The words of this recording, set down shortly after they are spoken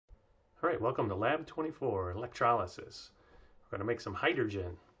All right, welcome to Lab24 Electrolysis. We're going to make some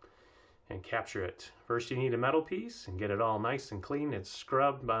hydrogen and capture it. First you need a metal piece and get it all nice and clean. It's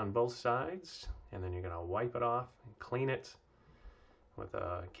scrubbed on both sides, and then you're going to wipe it off and clean it with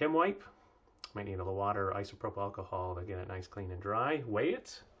a Chem wipe. Might need a little water or isopropyl alcohol to get it nice, clean, and dry. Weigh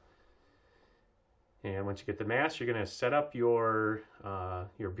it. And once you get the mass, you're going to set up your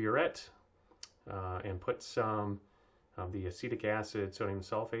burette and put some of the acetic acid sodium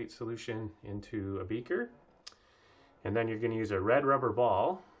sulfate solution into a beaker. And then you're going to use a red rubber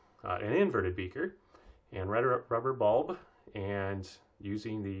ball, an inverted beaker, and red rubber bulb, and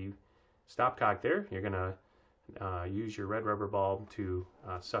using the stopcock there, you're going to use your red rubber bulb to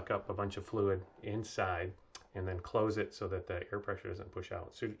suck up a bunch of fluid inside and then close it so that the air pressure doesn't push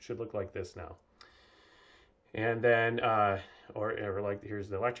out. So it should look like this now. And then, or like here's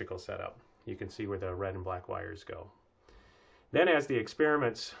the electrical setup. You can see where the red and black wires go. Then as the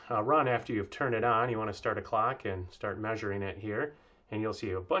experiments run after you've turned it on, you want to start a clock and start measuring it here. And you'll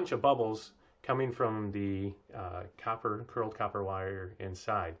see a bunch of bubbles coming from the curled copper wire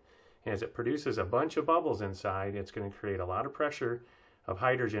inside. And as it produces a bunch of bubbles inside, it's going to create a lot of pressure of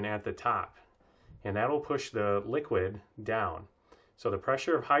hydrogen at the top. And that'll push the liquid down. So the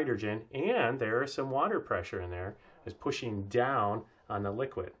pressure of hydrogen, and there is some water pressure in there, is pushing down on the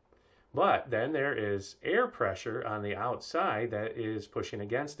liquid. But then there is air pressure on the outside that is pushing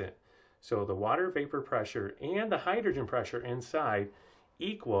against it. So the water vapor pressure and the hydrogen pressure inside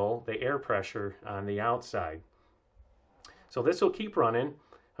equal the air pressure on the outside. So this will keep running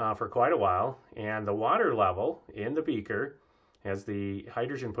for quite a while, and the water level in the beaker, as the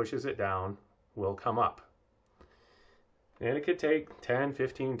hydrogen pushes it down, will come up. And it could take 10,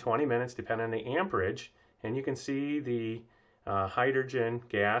 15, 20 minutes depending on the amperage, and you can see the hydrogen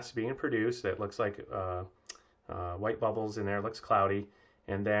gas being produced that looks like white bubbles in there, looks cloudy.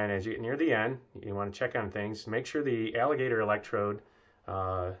 And then as you get near the end, you want to check on things. Make sure the alligator electrode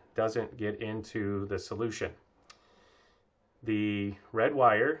doesn't get into the solution. The red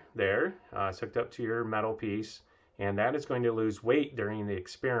wire there is hooked up to your metal piece, and that is going to lose weight during the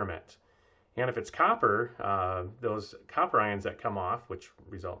experiment. And if it's copper, those copper ions that come off, which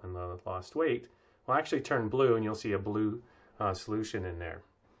result in the lost weight, will actually turn blue, and you'll see a blue solution in there.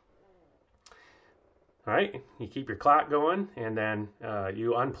 All right, you keep your clock going, and then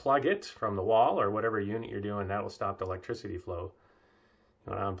you unplug it from the wall or whatever unit you're doing. That will stop the electricity flow.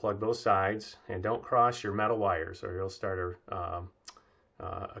 You want to unplug both sides, and don't cross your metal wires, or you'll start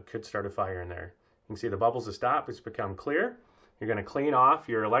could start a fire in there. You can see the bubbles have stopped. It's become clear. You're going to clean off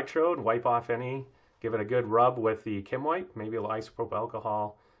your electrode, wipe off any, give it a good rub with the Chem wipe, maybe a little isopropyl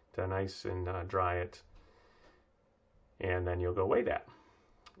alcohol to nice and dry it. And then you'll go weigh that.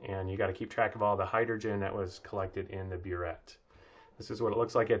 And you got to keep track of all the hydrogen that was collected in the burette. This is what it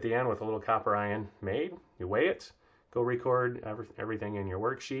looks like at the end with a little copper ion made. You weigh it, go record everything in your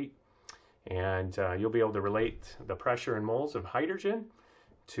worksheet, and you'll be able to relate the pressure in moles of hydrogen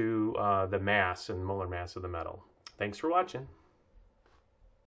to the mass and molar mass of the metal. Thanks for watching.